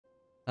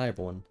Hi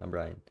everyone, I'm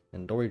Brian,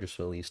 and Dori just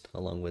released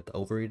along with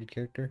overrated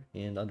character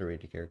and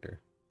underrated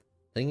character.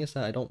 Thing is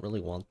that I don't really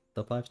want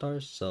the 5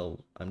 stars,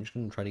 so I'm just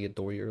gonna try to get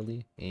Dori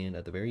early, and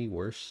at the very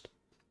worst,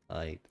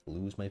 I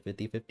lose my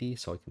 50-50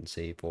 so I can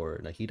save for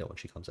Nagata when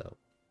she comes out.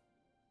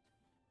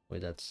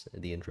 Wait, that's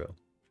the intro.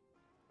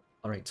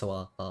 Alright,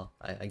 so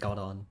I got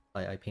on,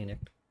 I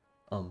panicked.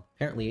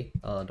 Apparently,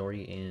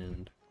 Dori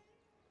and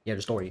yeah,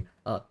 just Dori.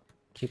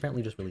 She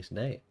apparently just released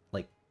today,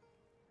 like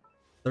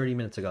 30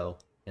 minutes ago,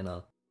 in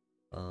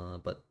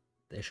but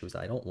the issue is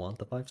that I don't want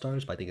the 5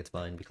 stars, but I think it's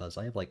fine because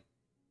I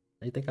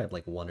think I have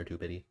like 1 or 2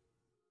 pity.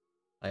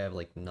 I have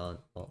like none.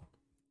 Well,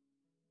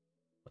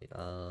 wait,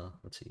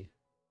 let's see.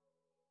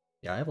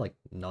 Yeah, I have like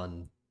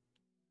none.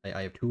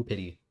 I have 2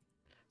 pity,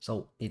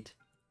 so it's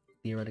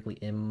theoretically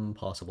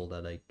impossible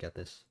that I get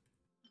this.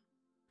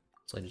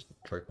 So I just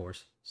short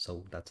course,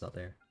 so that's not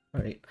there.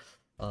 Alright,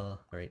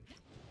 alright.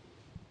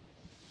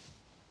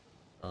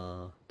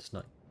 It's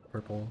not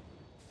purple.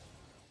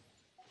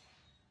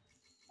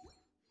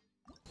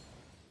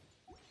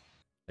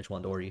 I just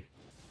want Dori.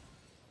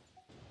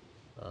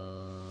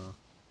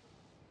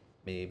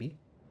 Maybe,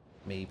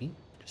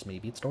 just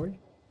maybe it's Dori.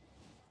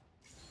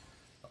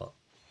 Oh,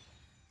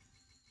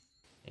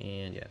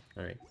 and yeah,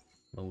 alright.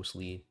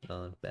 Mostly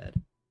bad.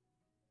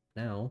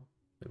 Now,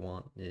 what we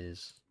want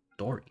is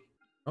Dori.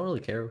 I don't really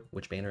care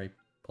which banner I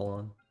pull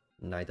on.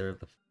 Neither of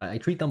the... I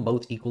treat them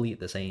both equally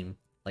the same.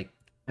 Like,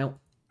 I don't...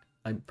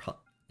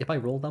 if I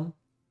roll them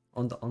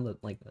on the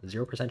like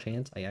 0%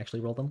 chance I actually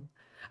roll them,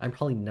 I'm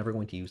probably never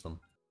going to use them.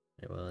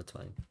 Yeah, well, that's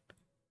fine.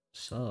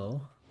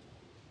 So...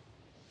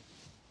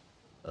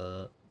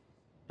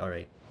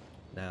 Alright.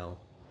 Now...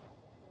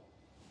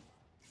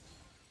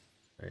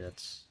 Alright,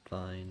 that's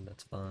fine,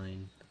 that's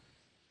fine.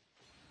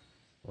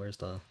 Where's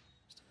the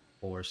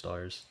 4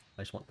 stars?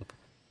 I just want the...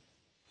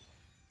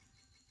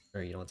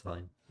 Alright, you know what's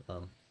fine.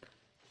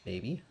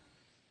 Maybe?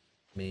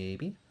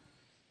 Maybe?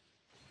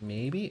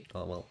 Maybe?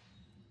 Oh, well.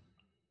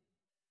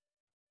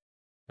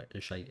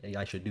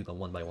 I should do them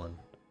one by one.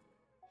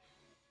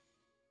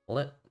 Well,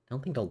 I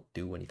don't think they'll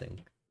do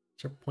anything.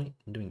 Is there a point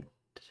in doing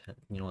 10?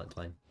 You know what, it's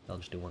fine. I'll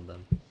just do one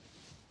then.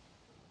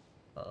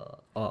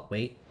 Oh,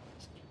 wait.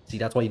 See,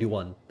 that's why you do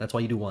one. That's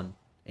why you do one.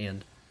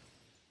 And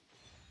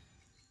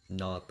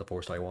not the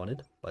 4 star I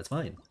wanted, but it's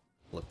fine.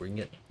 Look, we're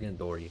gonna get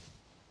Dori.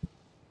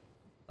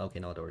 Okay,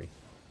 not Dori.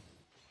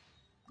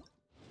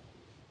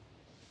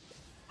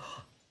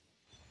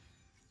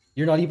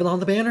 You're not even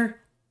on the banner?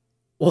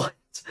 What?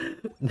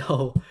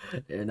 No,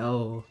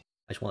 no.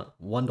 I just want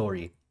one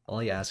Dori. All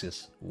I ask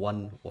is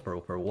one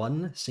for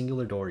one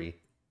singular Dori.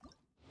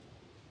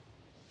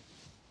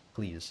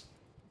 Please.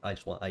 I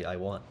just want I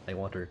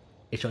want her.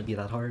 It shouldn't be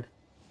that hard.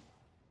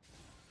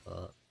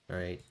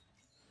 Alright.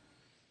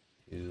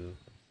 2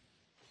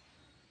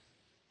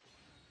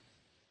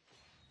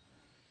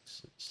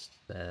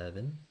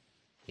 7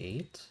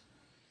 8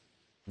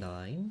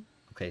 9.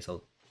 Okay,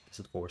 so this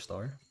is 4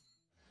 star.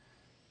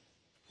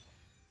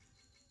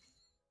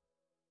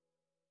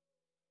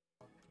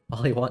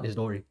 All I want is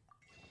Dori.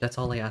 That's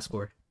all I ask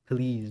for.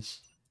 Please.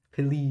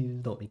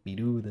 Please don't make me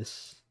do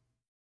this.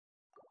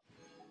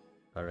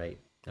 Alright.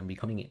 I'm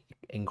becoming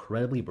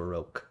incredibly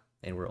baroque.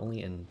 And we're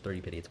only in 30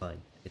 pity. It's fine.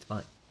 It's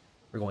fine.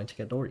 We're going to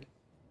get Dori.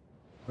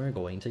 We're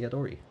going to get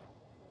Dori.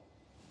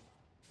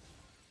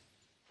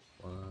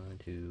 1,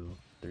 2,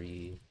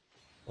 3,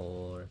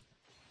 4,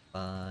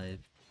 5,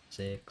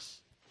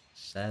 6,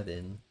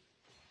 7,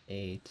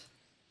 8.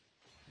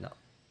 No.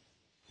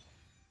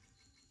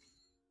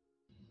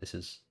 This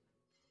is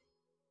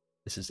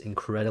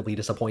incredibly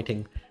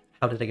disappointing.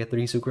 How did I get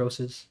 3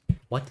 Sucroses?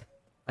 What?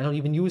 I don't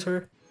even use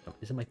her?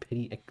 Isn't my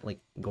pity like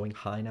going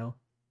high now?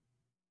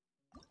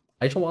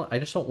 I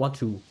just don't want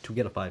to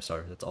get a 5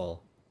 star, that's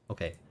all.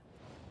 Okay.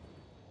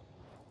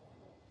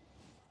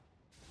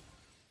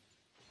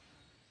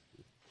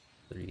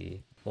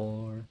 Three,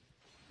 4,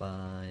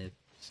 5,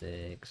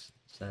 6,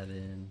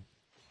 7,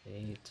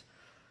 8.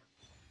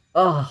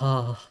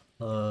 Ah,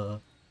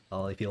 all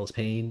I feel is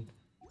pain.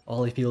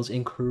 All I feel is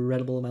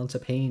incredible amounts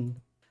of pain.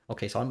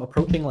 Okay, so I'm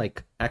approaching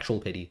like actual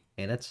pity,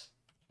 and that's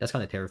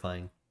kind of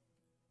terrifying.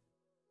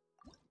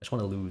 I just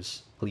want to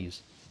lose,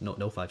 please.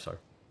 No 5 star.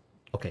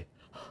 Okay.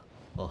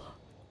 Oh,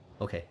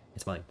 okay.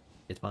 It's fine.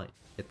 It's fine.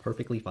 It's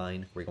perfectly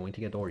fine. We're going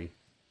to get Dori.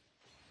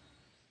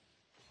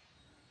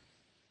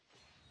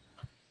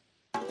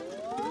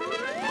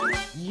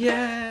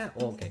 Yeah.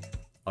 Oh, okay.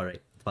 All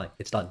right. Fine.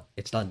 It's done.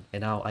 It's done.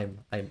 And now I'm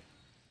at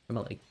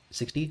like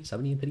 60,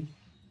 70 in pity.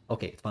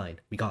 Okay, it's fine.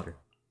 We got her.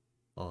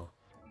 Oh.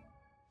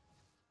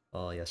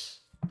 Oh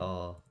yes.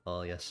 Oh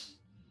yes.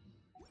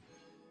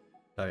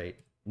 All right.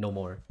 No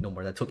more. No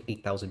more. That took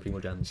 8,000 Primo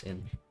Gems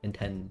in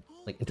 10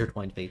 like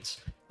intertwined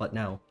fates. But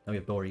now we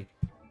have Dori.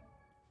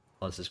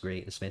 Oh, this is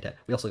great. This is fantastic.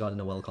 We also got a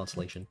Noelle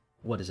constellation.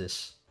 What is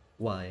this?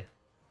 Why?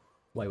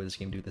 Why would this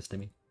game do this to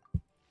me?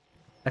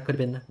 That could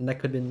have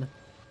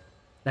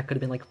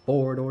been like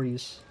 4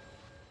 Dories.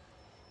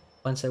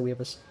 Instead we have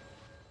this.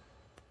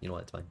 You know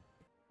what? It's fine.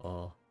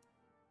 Oh.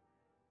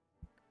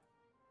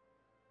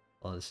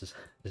 Oh, this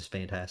is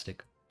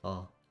fantastic.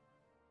 Oh.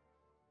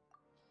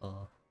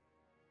 Uh,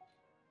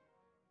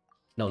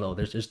 no,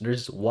 there's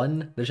just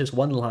one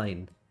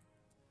line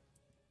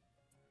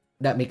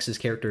that makes this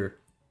character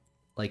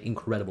like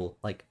incredible.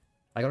 Like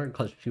I got her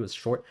because she was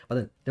short, but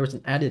then there was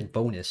an added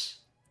bonus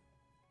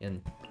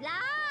in ラ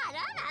ー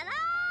ラララ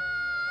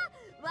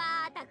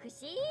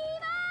私は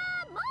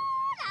モー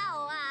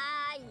ラを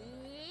愛し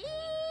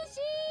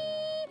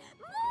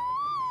モ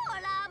ー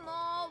ラも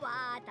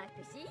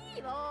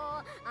私を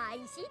愛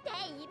してい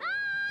ま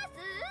す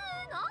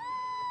の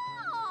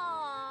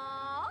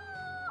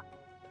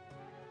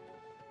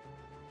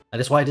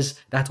That's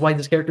why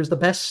this character is the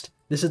best.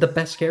 This is the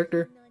best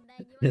character.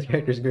 This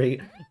character is great.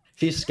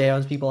 She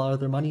scams people out of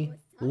their money.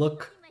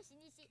 Look,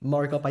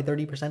 mark up by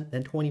 30%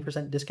 and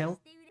 20% discount.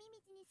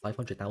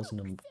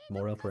 500,000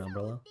 Mora per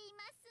umbrella.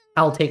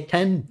 I'll take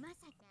 10.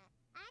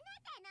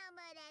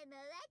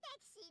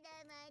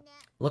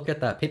 Look at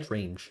that pitch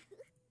range.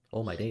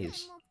 Oh my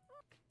days.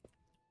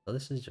 So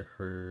this is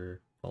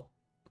her. Oh,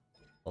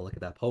 look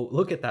at that pose.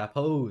 Look at that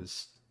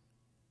pose.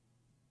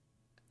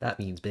 That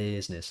means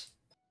business.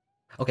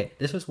 Okay,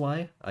 this is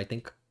why I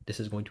think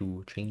this is going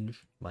to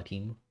change my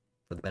team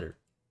for the better.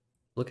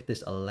 Look at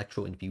this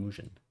electro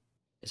infusion.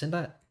 Isn't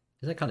that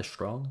kind of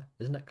strong?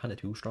 Isn't that kind of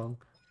too strong?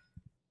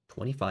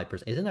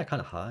 25%. Isn't that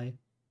kind of high?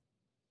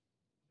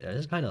 Yeah,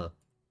 this is kind of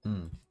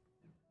Isn't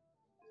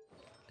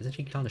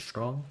she kind of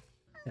strong?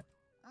 Yeah.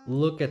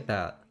 Look at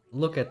that.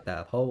 Look at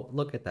that.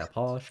 Look at that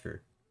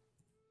posture.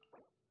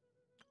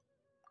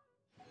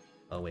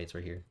 Oh wait, it's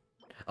right here.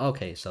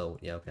 Okay, so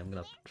yeah, okay, I'm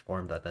gonna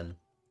farm that then.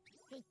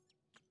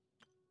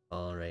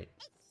 Alright.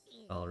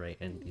 Alright,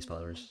 and these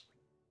flowers.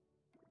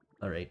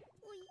 Alright.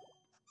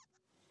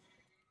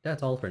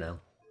 That's all for now.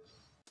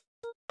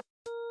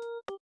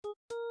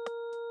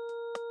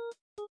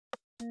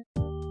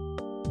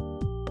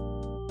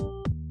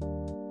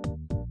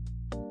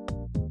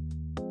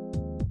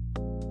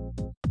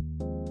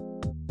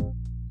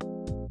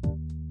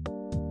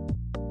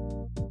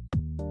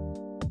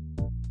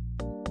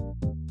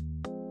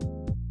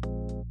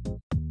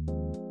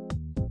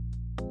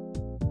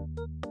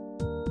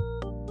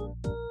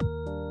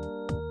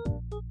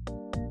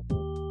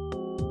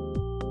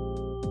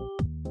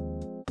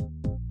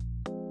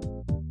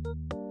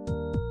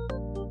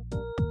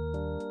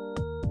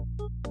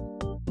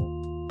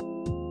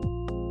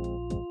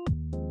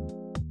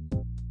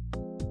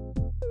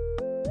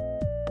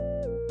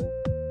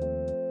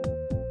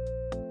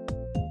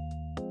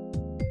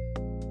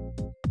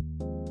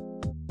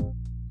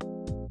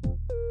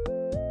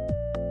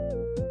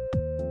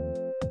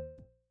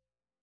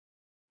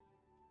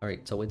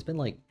 Alright, so it's been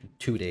like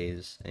 2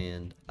 days,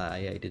 and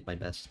I did my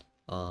best.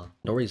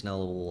 Dori's now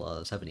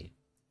level 70,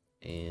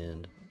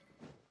 and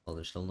well,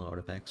 there's still no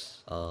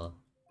artifacts.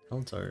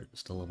 Talents are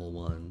still level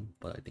 1,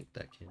 but I think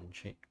that can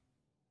change.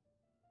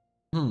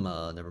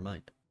 Never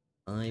mind.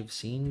 I've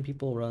seen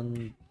people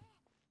run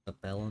a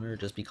bell on her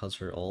just because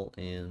her ult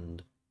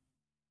and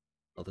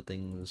other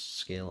things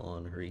scale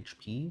on her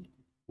HP,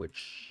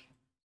 which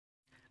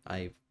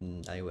I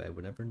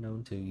would never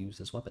known to use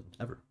this weapon,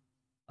 ever.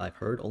 I've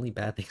heard only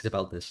bad things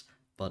about this,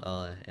 but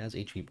it has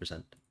HP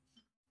percent.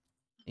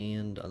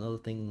 And another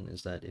thing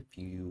is that if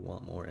you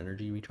want more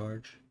energy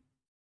recharge,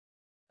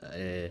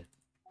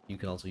 you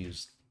can also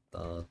use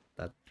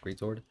that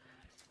greatsword.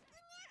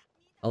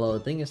 Although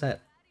the thing is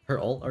that her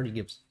ult already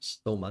gives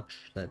so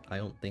much that I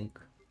don't think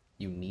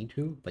you need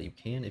to, but you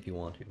can if you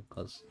want to,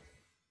 because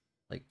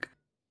like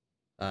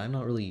I'm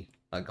not really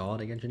a god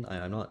at Genshin.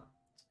 I'm not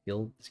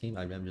skilled this game.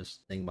 I'm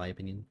just saying my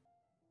opinion.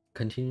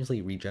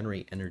 Continuously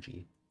regenerate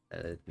energy.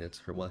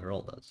 It's what her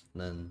ult does.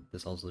 And then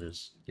this also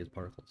just gives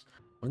particles.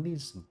 One of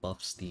these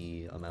buffs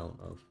the amount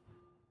of...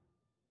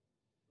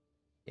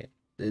 Yeah,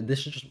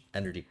 this is just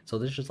energy. So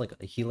this is just like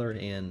a healer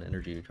and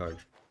energy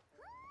recharge.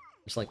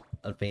 It's like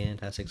a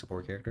fantastic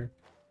support character.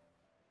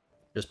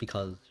 Just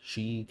because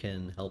she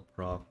can help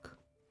proc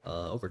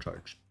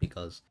overcharge.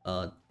 Because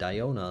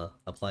Diona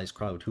applies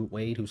cryo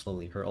way too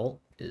slowly. Her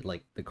ult,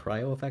 like the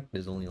cryo effect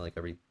is only like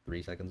every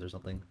 3 seconds or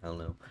something. I don't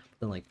know. But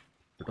then like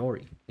for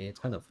Dori, yeah, it's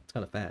kind of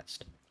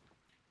fast.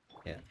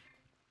 Yeah.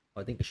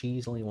 I think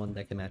she's the only one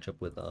that can match up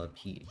with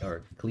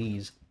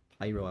Klee's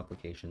pyro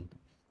application.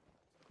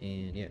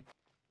 And yeah.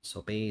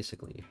 So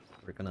basically,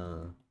 we're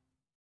gonna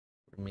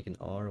make an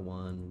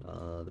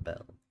R1 the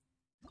bell.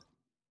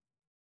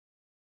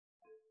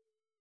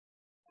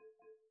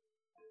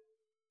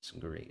 It's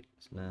great.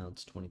 So now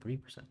it's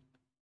 23%.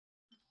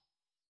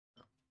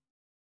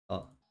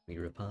 Oh, we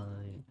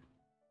repine.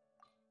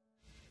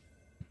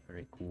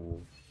 Alright,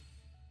 cool.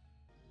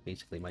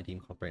 Basically my team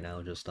comp right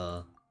now just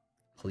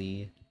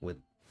Klee with...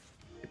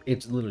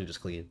 It's literally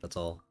just Klee, that's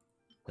all.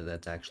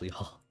 That's actually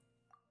all.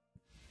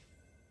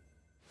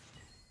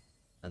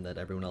 And that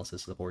everyone else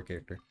is a support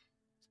character.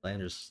 So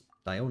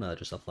Diona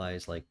just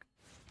applies like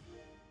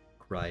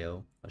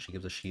cryo, she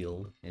gives a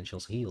shield, and she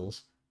also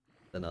heals.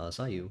 Then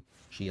Sayu,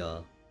 she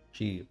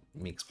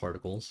makes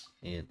particles,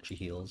 and she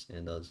heals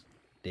and does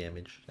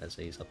damage as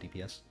a sub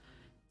DPS.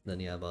 Then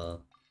you have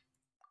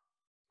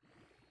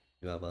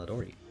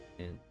Dori,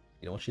 and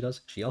You know what she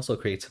does? She also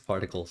creates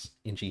particles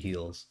and she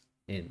heals.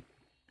 And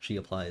she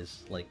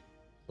applies, like,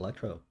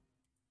 electro.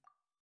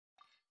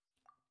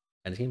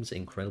 And this game is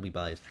incredibly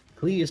biased.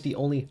 Klee is the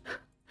only...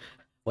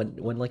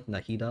 when like,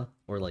 Nahida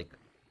or, like,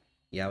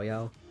 Yao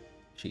Yao,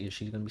 she's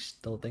gonna be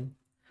still a thing?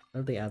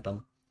 Whenever they add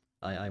them,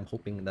 I'm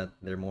hoping that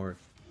they're more,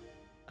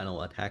 I don't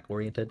know,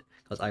 attack-oriented.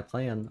 Because I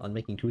plan on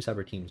making 2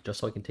 separate teams just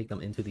so I can take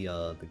them into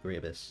the Grey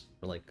Abyss.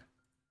 Or, like,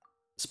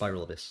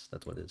 Spiral Abyss,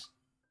 that's what it is.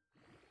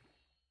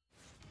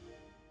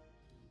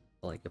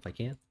 But, like, if I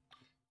can't,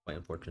 quite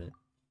unfortunate.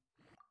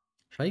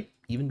 Should I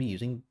even be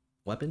using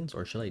weapons,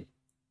 or should I...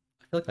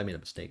 I feel like I made a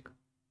mistake.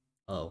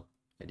 Oh,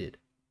 I did.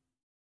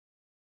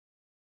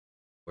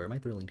 Where are my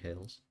thrilling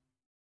tales?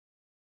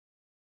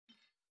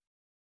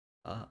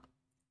 Ah.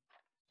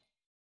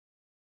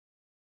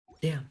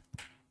 Damn!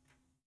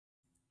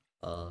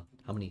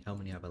 How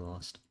many have I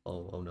lost?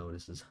 Oh no,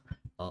 this is...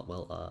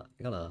 well,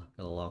 I gotta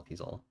lock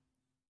these all.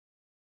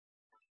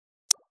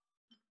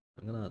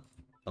 I'm gonna...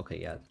 Okay,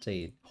 yeah, it's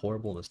a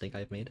horrible mistake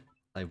I've made.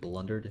 I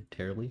blundered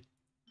terribly.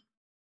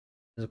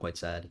 This is quite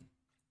sad.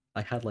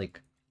 I had,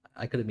 like...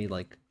 I could have made,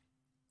 like...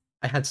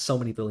 I had so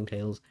many thrilling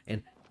tales,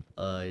 and...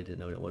 I didn't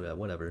know...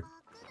 Whatever.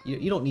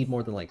 You don't need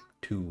more than, like,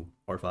 2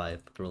 or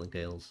 5 thrilling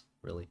tales,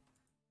 really.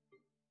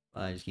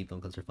 I just keep them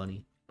because they're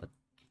funny, but...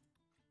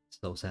 It's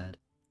so sad.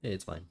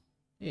 It's fine.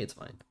 It's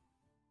fine.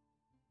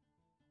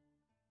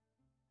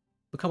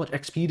 Look how much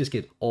XP this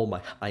kid... Oh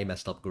my... I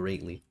messed up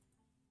greatly.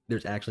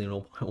 There's actually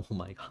no... Oh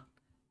my god.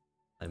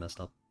 I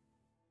messed up.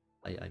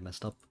 I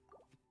messed up.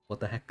 What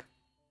the heck?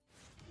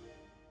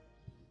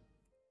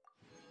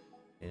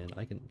 And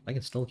I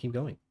can still keep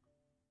going.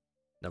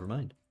 Never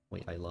mind.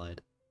 Wait, I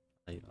lied.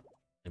 I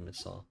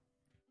missaw.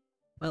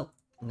 Well,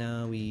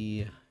 now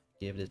we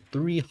gave it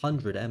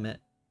 300 MS.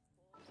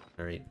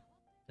 Alright.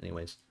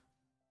 Anyways.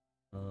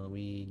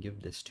 We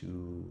give this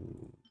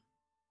to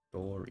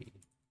Dori.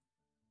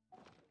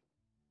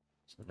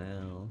 So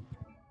now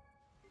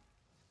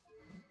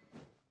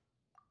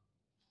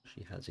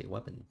she has a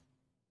weapon.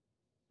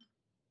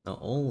 Not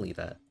only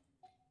that,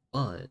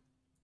 but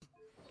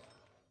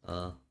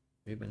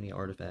we have any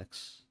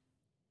artifacts?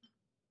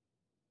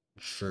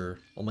 Sure.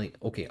 Oh my,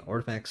 okay,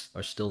 artifacts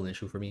are still an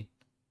issue for me.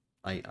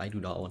 I do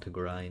not want to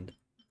grind.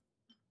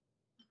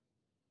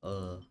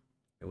 Okay,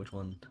 which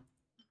one?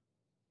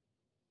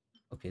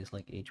 Okay, it's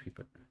like HP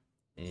per...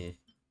 Eh.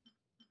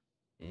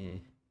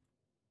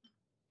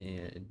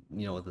 You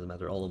know what, doesn't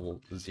matter, all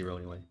level 0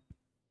 anyway.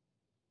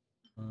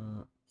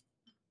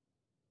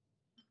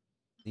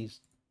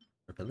 These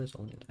repellers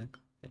only attack?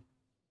 Okay.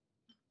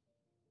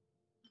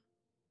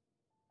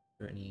 Is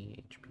there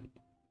any HP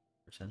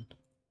percent?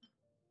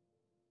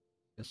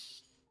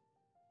 Yes.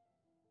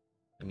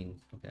 I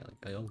mean, okay,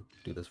 like, I'll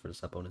do this for the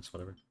set bonus,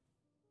 whatever.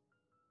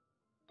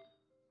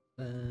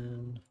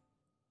 Then...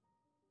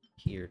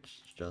 Here,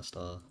 it's just,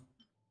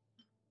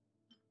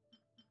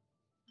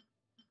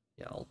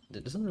 yeah,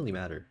 it doesn't really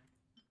matter.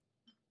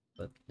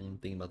 But I'm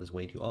thinking about this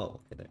way too. Oh,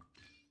 okay, there.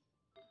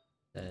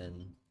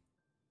 Then...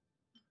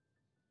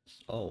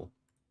 Oh.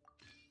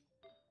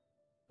 Do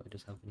I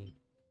just have any?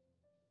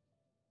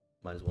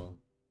 Might as well.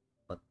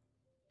 But...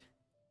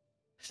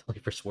 It's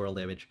only for swirl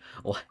damage.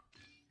 Oh,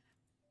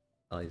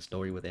 his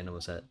story with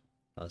Anima set.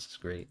 Oh, this is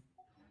great.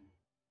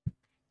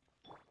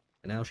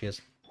 And now she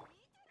has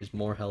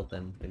more health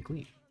than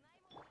Clee.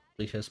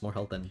 Clee has more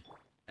health than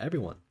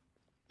everyone.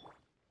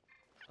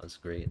 That's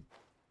great.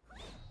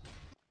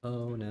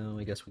 Oh, now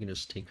I guess we can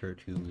just take her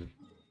to...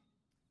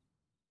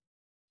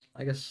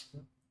 I guess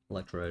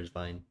Electro is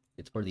fine.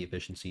 It's for the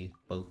efficiency,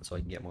 both so I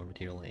can get more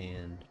material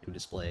and to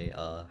display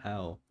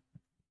how,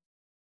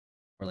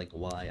 or like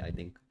why I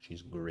think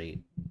she's great.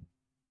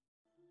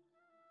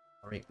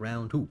 Alright,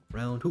 round two.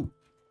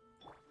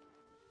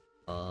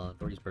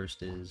 Dori's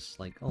burst is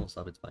like almost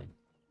up, it's fine.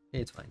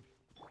 It's fine.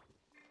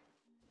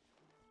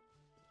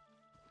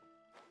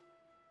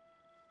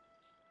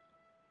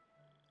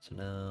 So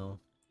now...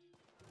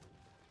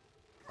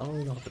 I don't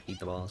really know how to beat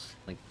the boss,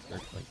 like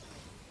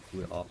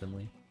do it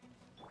optimally.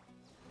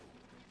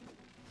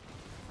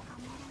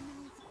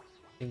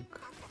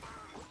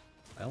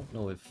 I don't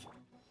know if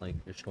like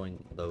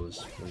destroying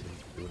those really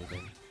do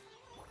anything.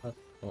 But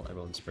well,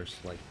 everyone's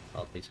first like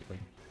up basically.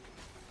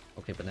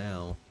 Okay, but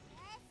now.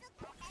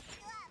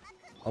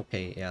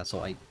 Okay, yeah.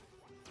 So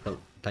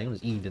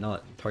Diona's E did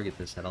not target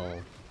this at all.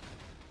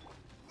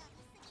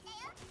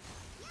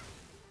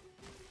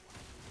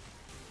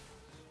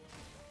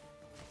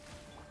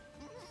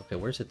 Okay,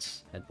 where's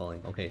its head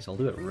falling? Okay, so I'll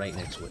do it right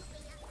next to it.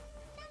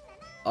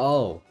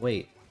 Oh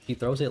wait, she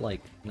throws it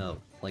like no,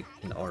 like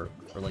in arc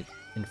or like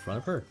in front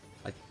of her.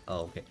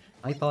 Oh okay.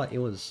 I thought it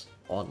was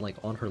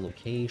on her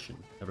location.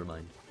 Never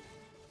mind.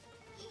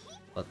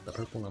 But the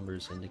purple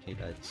numbers indicate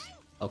that it's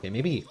okay.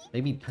 Maybe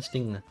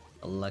testing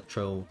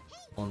Electro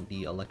on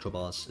the Electro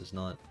boss is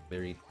not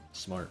very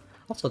smart.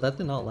 Also, that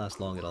did not last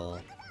long at all.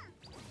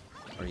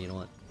 Or you know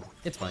what?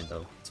 It's fine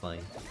though. It's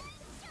fine.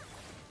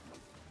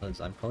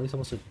 Because I'm probably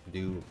supposed to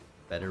do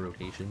better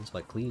rotations,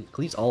 but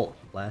Klee's ult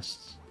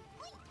lasts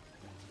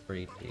for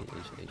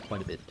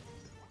quite a bit.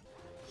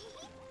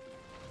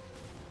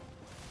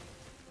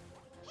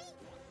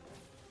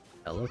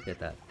 Now look at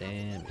that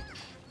damage.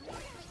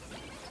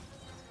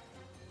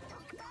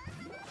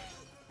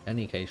 In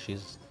any case,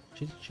 she's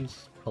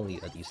probably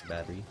a decent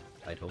battery,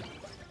 I'd hope.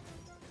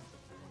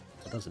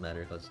 It doesn't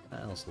matter because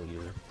I'll still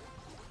use her.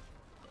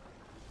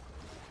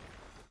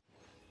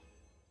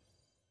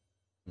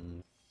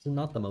 This is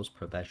not the most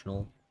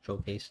professional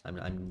showcase.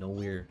 I'm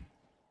nowhere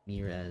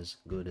near as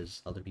good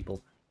as other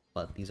people,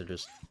 but these are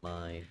just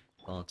my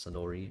thoughts on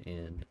Dori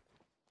and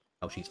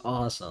how she's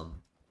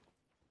awesome.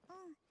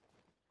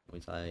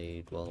 Which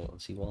I'll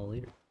see you all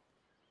later.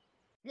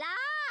 ラー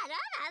ラ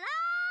ララ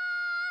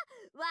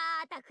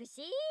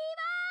私は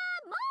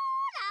モー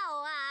ラ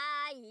を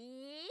愛し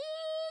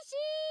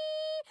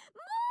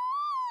モ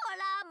ー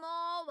ラ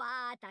も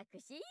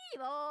私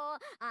を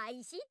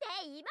愛して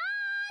いま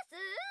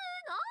す